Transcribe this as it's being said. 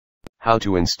How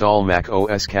to install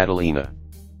macOS Catalina.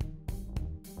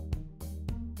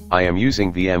 I am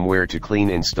using VMware to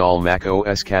clean install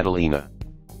macOS Catalina.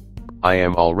 I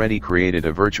am already created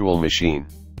a virtual machine.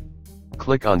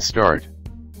 Click on Start.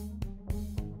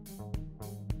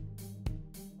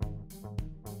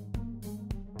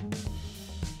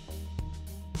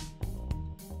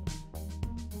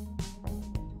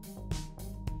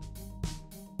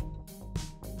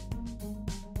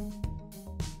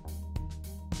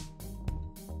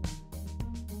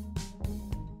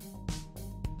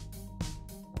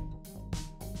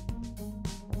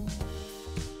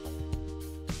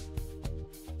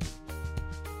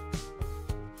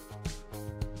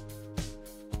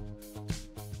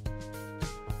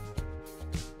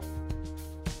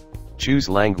 Choose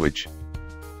language.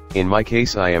 In my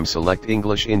case I am select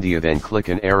English India, then click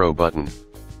an arrow button.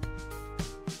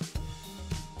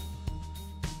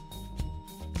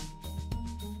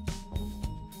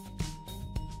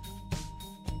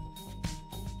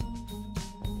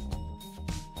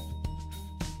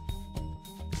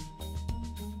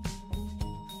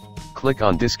 Click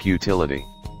on Disk Utility.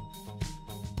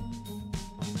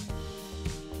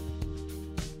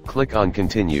 Click on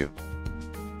Continue.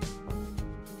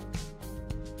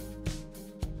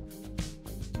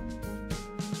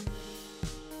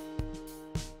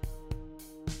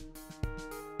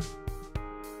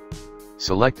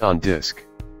 Select on disk.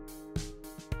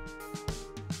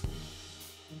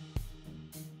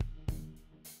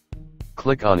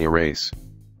 Click on Erase.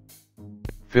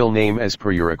 Fill name as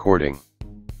per your recording.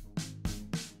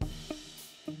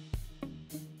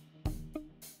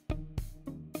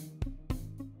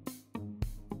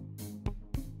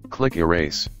 Click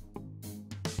Erase.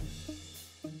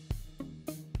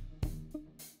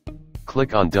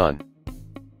 Click on Done.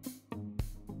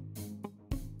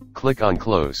 Click on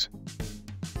Close.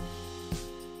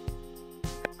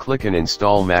 Click on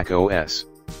Install macOS.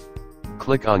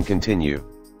 Click on Continue.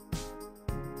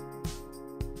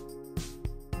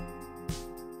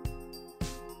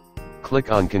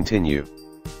 Click on Continue.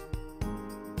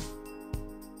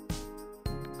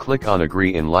 Click on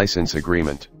Agree in License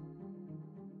Agreement.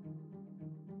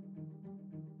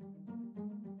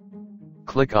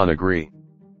 Click on Agree.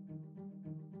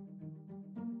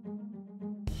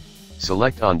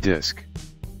 Select on Disk.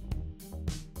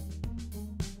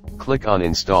 Click on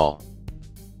Install.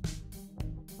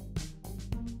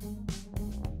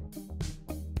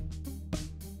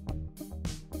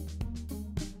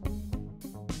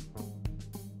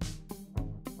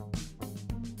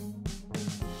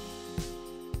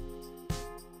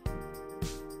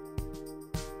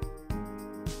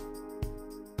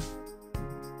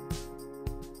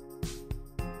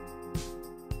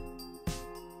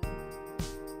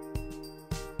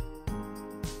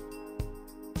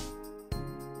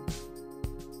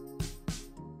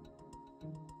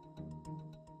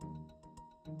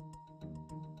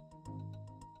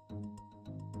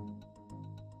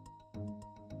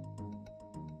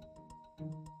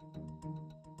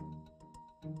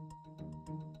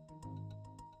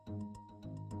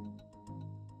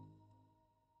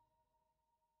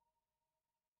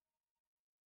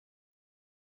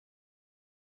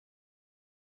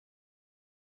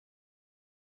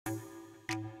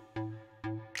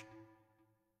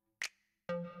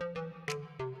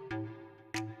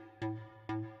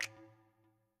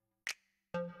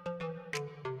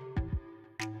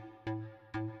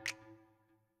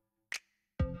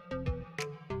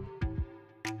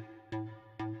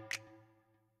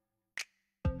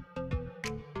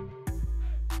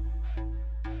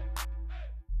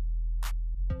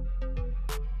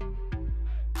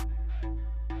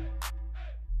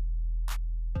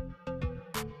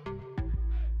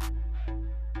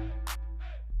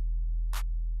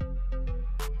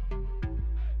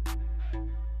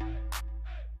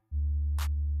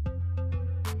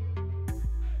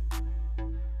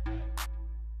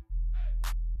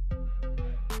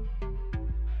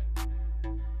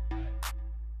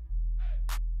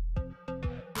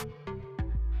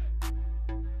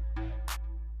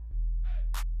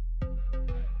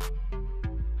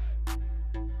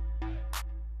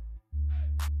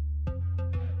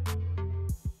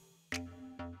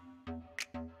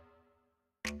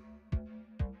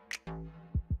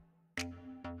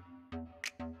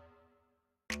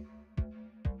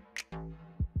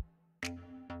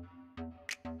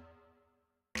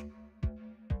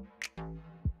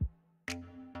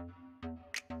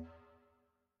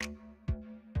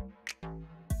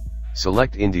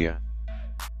 Select India.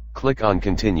 Click on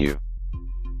Continue.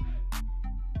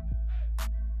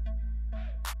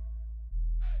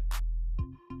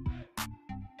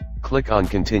 Click on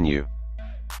Continue.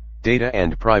 Data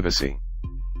and privacy.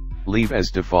 Leave as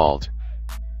default.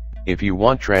 If you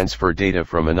want transfer data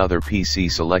from another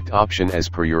PC, select option as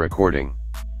per your recording.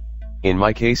 In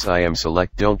my case I am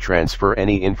select don't transfer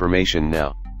any information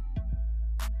now.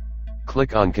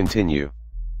 Click on continue.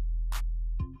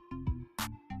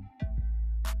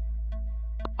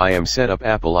 I am set up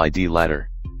Apple ID ladder.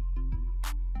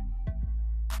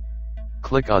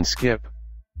 Click on skip.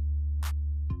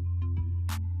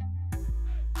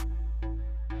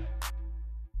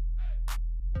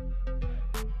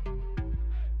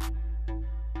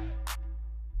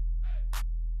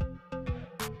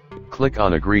 Click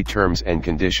on agree terms and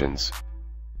conditions.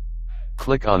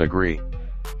 Click on agree.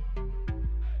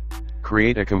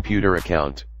 Create a computer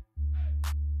account.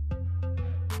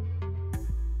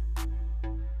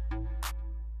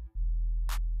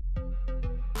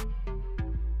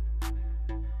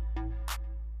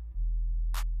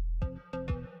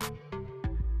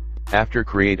 After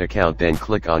create account, then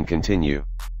click on continue.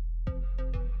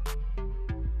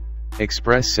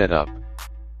 Express setup.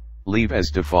 Leave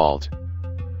as default.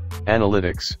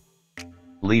 Analytics.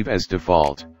 Leave as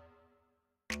default.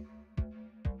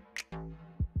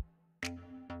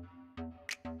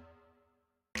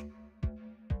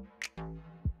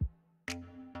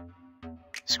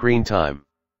 Screen time.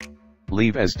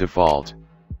 Leave as default.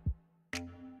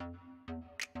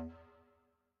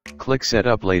 Click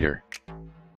setup later.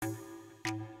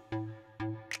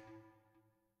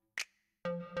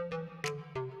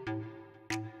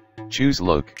 Choose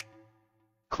look.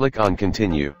 Click on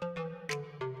continue.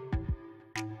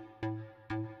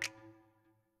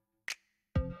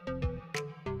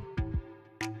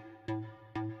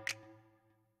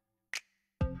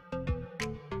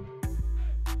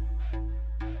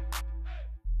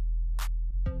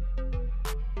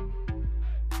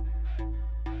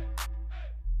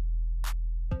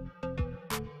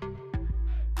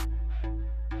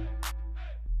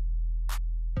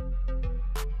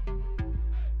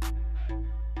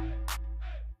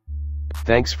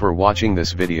 Thanks for watching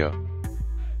this video.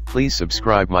 Please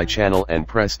subscribe my channel and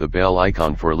press the bell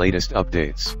icon for latest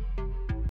updates.